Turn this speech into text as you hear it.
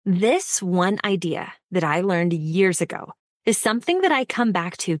This one idea that I learned years ago is something that I come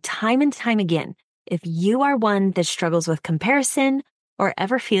back to time and time again. If you are one that struggles with comparison or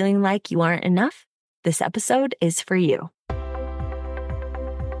ever feeling like you aren't enough, this episode is for you.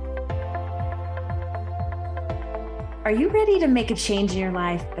 Are you ready to make a change in your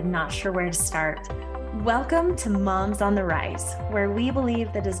life but not sure where to start? Welcome to Moms on the Rise, where we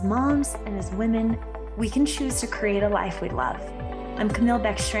believe that as moms and as women, we can choose to create a life we love. I'm Camille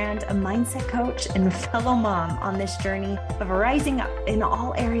Beckstrand, a mindset coach and fellow mom on this journey of rising up in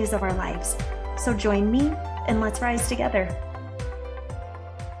all areas of our lives. So join me and let's rise together.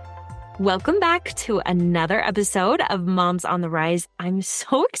 Welcome back to another episode of Moms on the Rise. I'm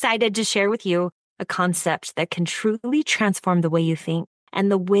so excited to share with you a concept that can truly transform the way you think and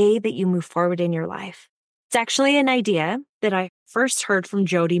the way that you move forward in your life. It's actually an idea that I first heard from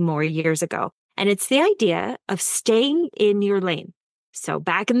Jody Moore years ago, and it's the idea of staying in your lane. So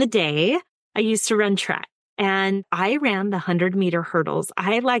back in the day, I used to run track and I ran the 100-meter hurdles.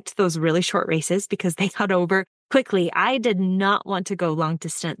 I liked those really short races because they got over quickly. I did not want to go long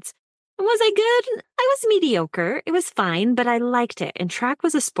distance. Was I good? I was mediocre. It was fine, but I liked it. And track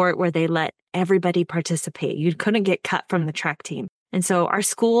was a sport where they let everybody participate. You couldn't get cut from the track team. And so our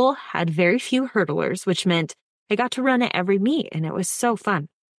school had very few hurdlers, which meant I got to run at every meet, and it was so fun.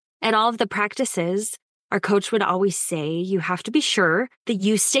 At all of the practices, our coach would always say, you have to be sure that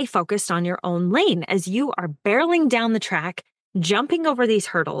you stay focused on your own lane as you are barreling down the track, jumping over these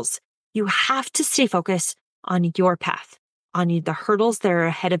hurdles. You have to stay focused on your path, on the hurdles that are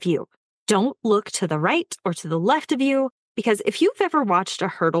ahead of you. Don't look to the right or to the left of you, because if you've ever watched a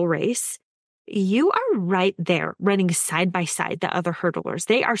hurdle race, you are right there running side by side the other hurdlers.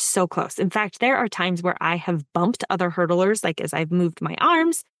 They are so close. In fact, there are times where I have bumped other hurdlers, like as I've moved my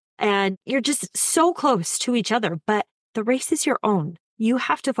arms, and you're just so close to each other, but the race is your own. You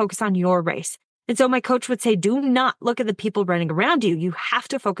have to focus on your race. And so my coach would say, do not look at the people running around you. You have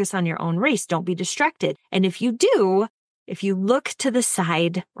to focus on your own race. Don't be distracted. And if you do, if you look to the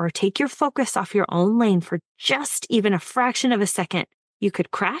side or take your focus off your own lane for just even a fraction of a second, you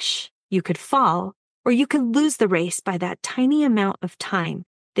could crash, you could fall, or you could lose the race by that tiny amount of time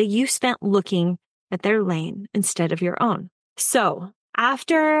that you spent looking at their lane instead of your own. So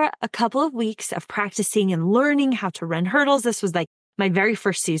after a couple of weeks of practicing and learning how to run hurdles, this was like my very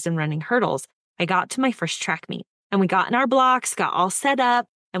first season running hurdles. I got to my first track meet and we got in our blocks, got all set up.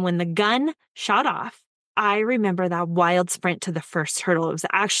 And when the gun shot off, I remember that wild sprint to the first hurdle. It was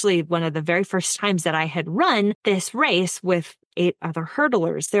actually one of the very first times that I had run this race with 8 other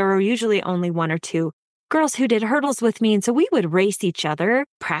hurdlers. There were usually only 1 or 2 girls who did hurdles with me. And so we would race each other,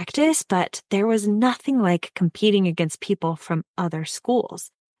 practice, but there was nothing like competing against people from other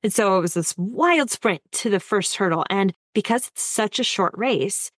schools. And so it was this wild sprint to the first hurdle. And because it's such a short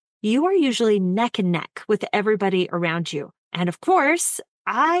race, you are usually neck and neck with everybody around you. And of course,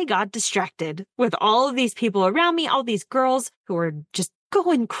 I got distracted with all of these people around me, all these girls who were just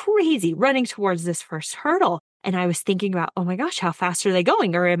going crazy, running towards this first hurdle. And I was thinking about, oh my gosh, how fast are they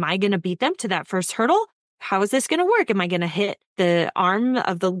going? Or am I going to beat them to that first hurdle? How is this going to work? Am I going to hit the arm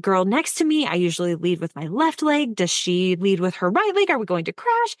of the girl next to me? I usually lead with my left leg. Does she lead with her right leg? Are we going to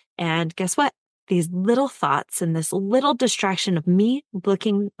crash? And guess what? These little thoughts and this little distraction of me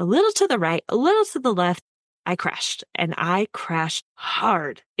looking a little to the right, a little to the left, I crashed, and I crashed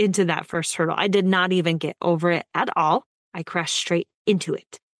hard into that first hurdle. I did not even get over it at all. I crashed straight into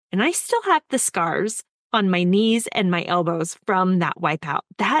it. And I still have the scars on my knees and my elbows from that wipeout.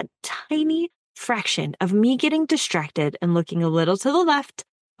 That tiny fraction of me getting distracted and looking a little to the left,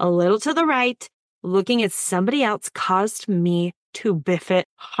 a little to the right, looking at somebody else caused me to biff it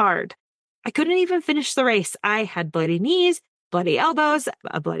hard. I couldn't even finish the race. I had bloody knees, bloody elbows,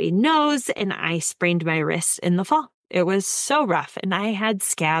 a bloody nose, and I sprained my wrist in the fall. It was so rough, and I had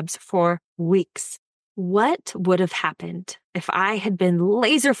scabs for weeks. What would have happened if I had been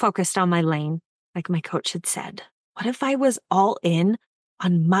laser focused on my lane, like my coach had said? What if I was all in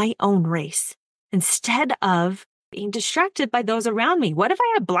on my own race instead of being distracted by those around me? What if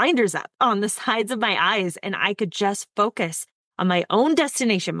I had blinders up on the sides of my eyes and I could just focus on my own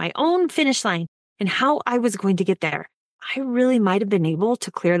destination, my own finish line, and how I was going to get there? I really might have been able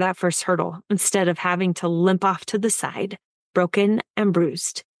to clear that first hurdle instead of having to limp off to the side, broken and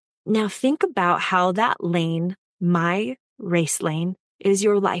bruised. Now think about how that lane, my race lane, is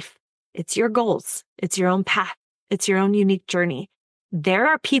your life. It's your goals. It's your own path. It's your own unique journey. There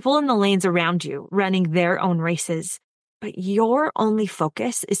are people in the lanes around you running their own races, but your only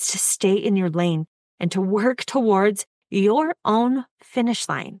focus is to stay in your lane and to work towards your own finish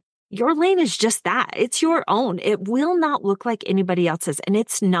line. Your lane is just that. It's your own. It will not look like anybody else's, and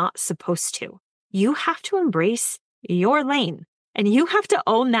it's not supposed to. You have to embrace your lane, and you have to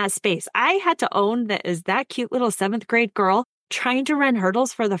own that space. I had to own that as that cute little 7th grade girl trying to run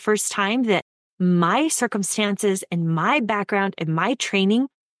hurdles for the first time, that my circumstances and my background and my training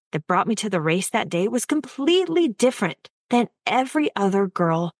that brought me to the race that day was completely different than every other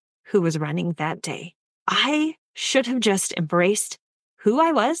girl who was running that day. I should have just embraced who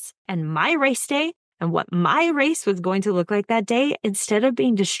I was and my race day and what my race was going to look like that day, instead of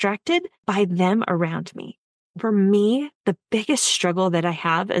being distracted by them around me. For me, the biggest struggle that I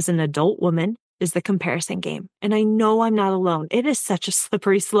have as an adult woman is the comparison game. And I know I'm not alone. It is such a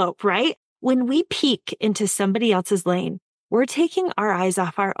slippery slope, right? When we peek into somebody else's lane, we're taking our eyes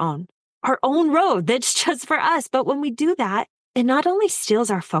off our own road that's just for us. But when we do that, it not only steals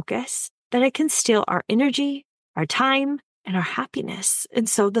our focus, but it can steal our energy, our time, and our happiness. And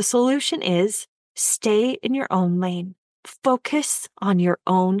so the solution is stay in your own lane. Focus on your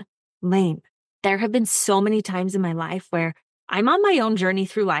own lane. There have been so many times in my life where I'm on my own journey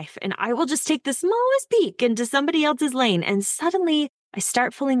through life, and I will just take the smallest peek into somebody else's lane, and suddenly I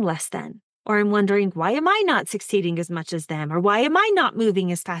start feeling less than. Or I'm wondering, why am I not succeeding as much as them? Or why am I not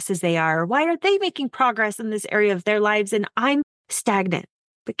moving as fast as they are? Or why are they making progress in this area of their lives and I'm stagnant?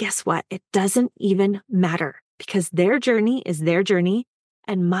 But guess what? It doesn't even matter, because their journey is their journey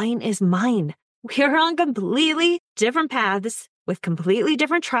and mine is mine. We're on completely different paths with completely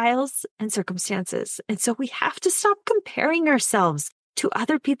different trials and circumstances. And so we have to stop comparing ourselves to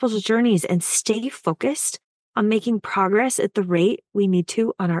other people's journeys and stay focused on making progress at the rate we need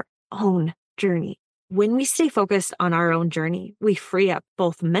to on our own journey. When we stay focused on our own journey, we free up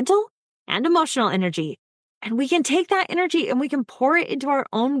both mental and emotional energy. And we can take that energy and we can pour it into our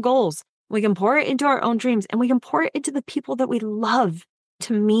own goals. We can pour it into our own dreams, and we can pour it into the people that we love.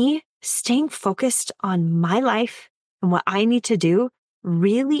 To me, staying focused on my life and what I need to do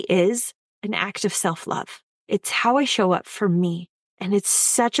really is an act of self-love. It's how I show up for me. And it's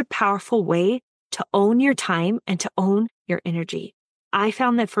such a powerful way to own your time and to own your energy. I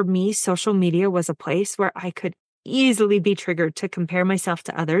found that for me, social media was a place where I could easily be triggered to compare myself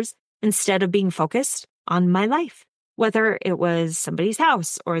to others instead of being focused on my life. Whether it was somebody's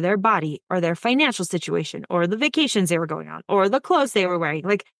house or their body or their financial situation or the vacations they were going on or the clothes they were wearing.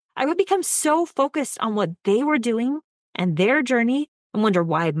 Like, I would become so focused on what they were doing and their journey and wonder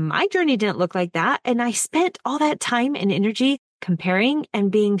why my journey didn't look like that. And I spent all that time and energy comparing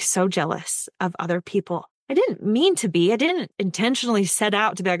and being so jealous of other people. I didn't mean to be. I didn't intentionally set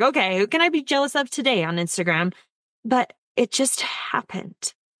out to be like, okay, who can I be jealous of today on Instagram? But it just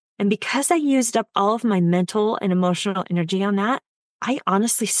happened. And because I used up all of my mental and emotional energy on that, I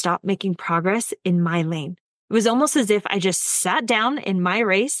honestly stopped making progress in my lane. It was almost as if I just sat down in my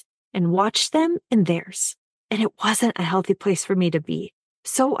race and watched them in theirs. And it wasn't a healthy place for me to be.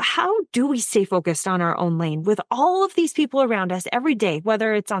 So how do we stay focused on our own lane with all of these people around us every day,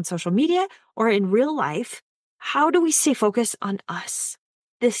 whether it's on social media or in real life? How do we stay focused on us?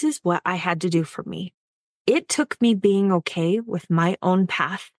 This is what I had to do for me. It took me being okay with my own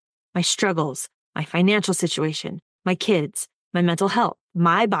path, my struggles, my financial situation, my kids, my mental health,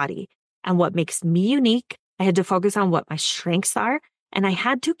 my body, and what makes me unique. I had to focus on what my strengths are, and I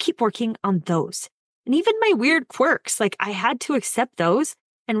had to keep working on those. And even my weird quirks, like I had to accept those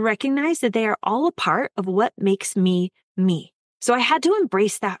and recognize that they are all a part of what makes me me. So I had to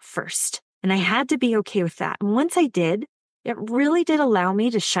embrace that first, and I had to be okay with that. And once I did, it really did allow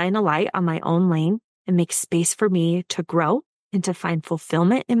me to shine a light on my own lane and make space for me to grow and to find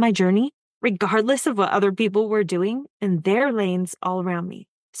fulfillment in my journey, regardless of what other people were doing in their lanes all around me.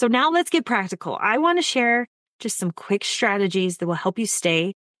 So now let's get practical. I want to share just some quick strategies that will help you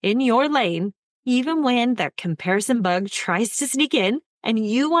stay in your lane, even when that comparison bug tries to sneak in and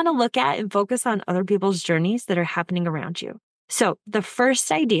you want to look at and focus on other people's journeys that are happening around you. So the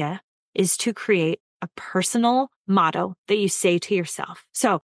first idea is to create a personal motto that you say to yourself.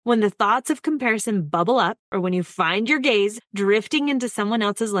 So when the thoughts of comparison bubble up, or when you find your gaze drifting into someone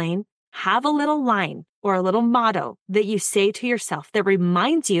else's lane, have a little line or a little motto that you say to yourself that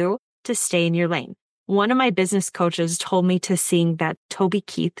reminds you to stay in your lane. One of my business coaches told me to sing that Toby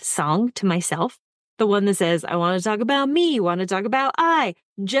Keith song to myself, the one that says, I want to talk about me, want to talk about I,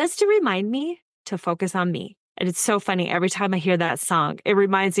 just to remind me to focus on me. And it's so funny. Every time I hear that song, it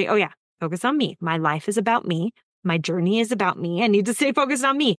reminds me, oh yeah, focus on me. My life is about me. My journey is about me. I need to stay focused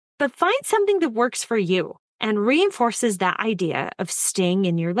on me. But find something that works for you and reinforces that idea of staying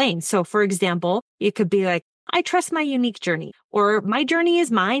in your lane. So for example, it could be like, I trust my unique journey, or my journey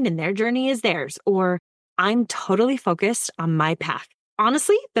is mine and their journey is theirs, or I'm totally focused on my path.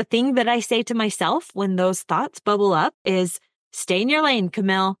 honestly, the thing that I say to myself when those thoughts bubble up is stay in your lane,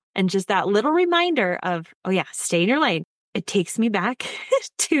 Camille. And just that little reminder of, oh yeah, stay in your lane. It takes me back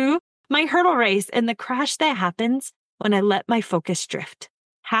to my hurdle race and the crash that happens when I let my focus drift.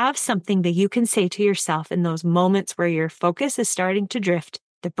 Have something that you can say to yourself in those moments where your focus is starting to drift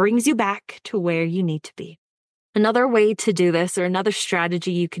that brings you back to where you need to be. Another way to do this, or another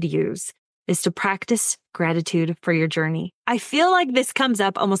strategy you could use, is to practice gratitude for your journey. I feel like this comes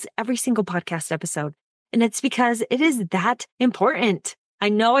up almost every single podcast episode, and it's because it is that important. I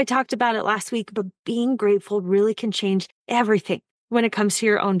know I talked about it last week, but being grateful really can change everything when it comes to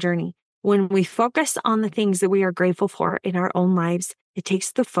your own journey. When we focus on the things that we are grateful for in our own lives, it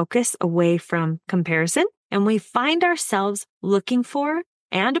takes the focus away from comparison, and we find ourselves looking for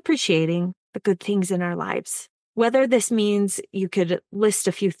and appreciating the good things in our lives. Whether this means you could list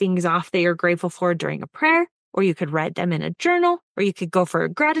a few things off that you're grateful for during a prayer, or you could write them in a journal, or you could go for a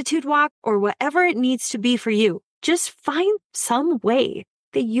gratitude walk, or whatever it needs to be for you. Just find some way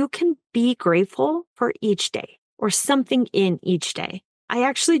that you can be grateful for each day or something in each day. I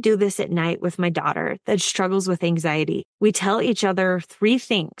actually do this at night with my daughter that struggles with anxiety. We tell each other 3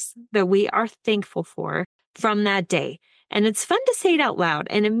 things that we are thankful for from that day. And it's fun to say it out loud.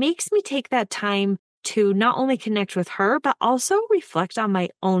 And it makes me take that time to not only connect with her, but also reflect on my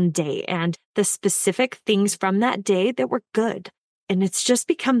own day and the specific things from that day that were good. And it's just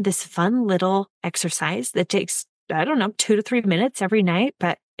become this fun little exercise that takes, 2 to 3 minutes every night,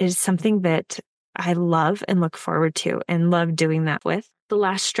 but it is something that I love and look forward to and love doing that with. The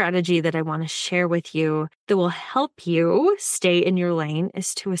last strategy that I want to share with you that will help you stay in your lane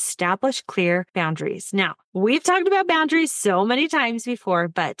is to establish clear boundaries. Now, we've talked about boundaries so many times before,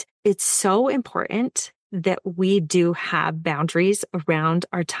 but it's so important that we do have boundaries around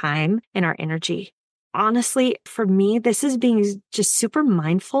our time and our energy. Honestly, for me, this is being just super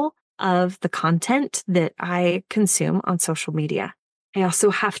mindful of the content that I consume on social media. I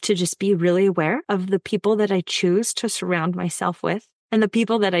also have to just be really aware of the people that I choose to surround myself with and the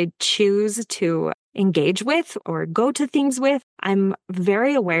people that I choose to engage with or go to things with. I'm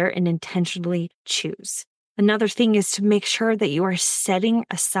very aware and intentionally choose. Another thing is to make sure that you are setting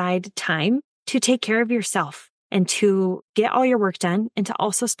aside time to take care of yourself and to get all your work done and to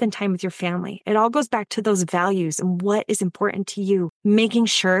also spend time with your family. It all goes back to those values and what is important to you, making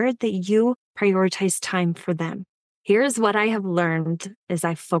sure that you prioritize time for them. Here's what I have learned as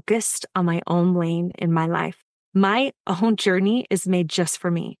I focused on my own lane in my life. My own journey is made just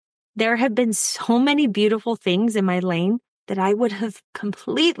for me. There have been so many beautiful things in my lane that I would have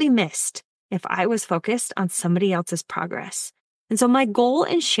completely missed if I was focused on somebody else's progress. And so my goal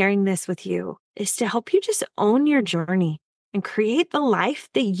in sharing this with you is to help you just own your journey and create the life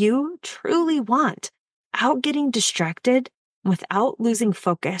that you truly want without getting distracted, without losing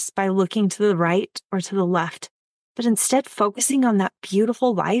focus by looking to the right or to the left, but instead focusing on that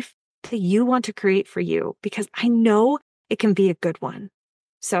beautiful life that you want to create for you, because I know it can be a good one.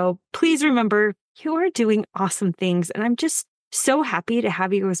 So please remember, you are doing awesome things, and I'm just so happy to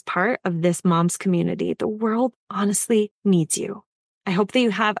have you as part of this mom's community. The world honestly needs you. I hope that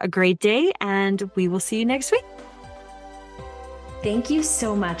you have a great day, and we will see you next week. Thank you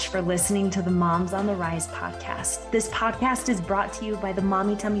so much for listening to the Moms on the Rise podcast. This podcast is brought to you by the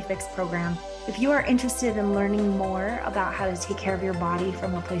Mommy Tummy Fix program. If you are interested in learning more about how to take care of your body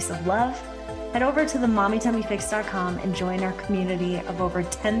from a place of love, head over to themommytummyfix.com and join our community of over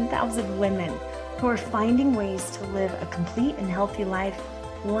 10,000 women who are finding ways to live a complete and healthy life,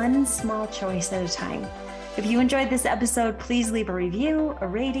 one small choice at a time. If you enjoyed this episode, please leave a review, a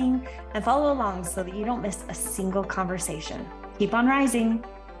rating, and follow along so that you don't miss a single conversation. Keep on rising.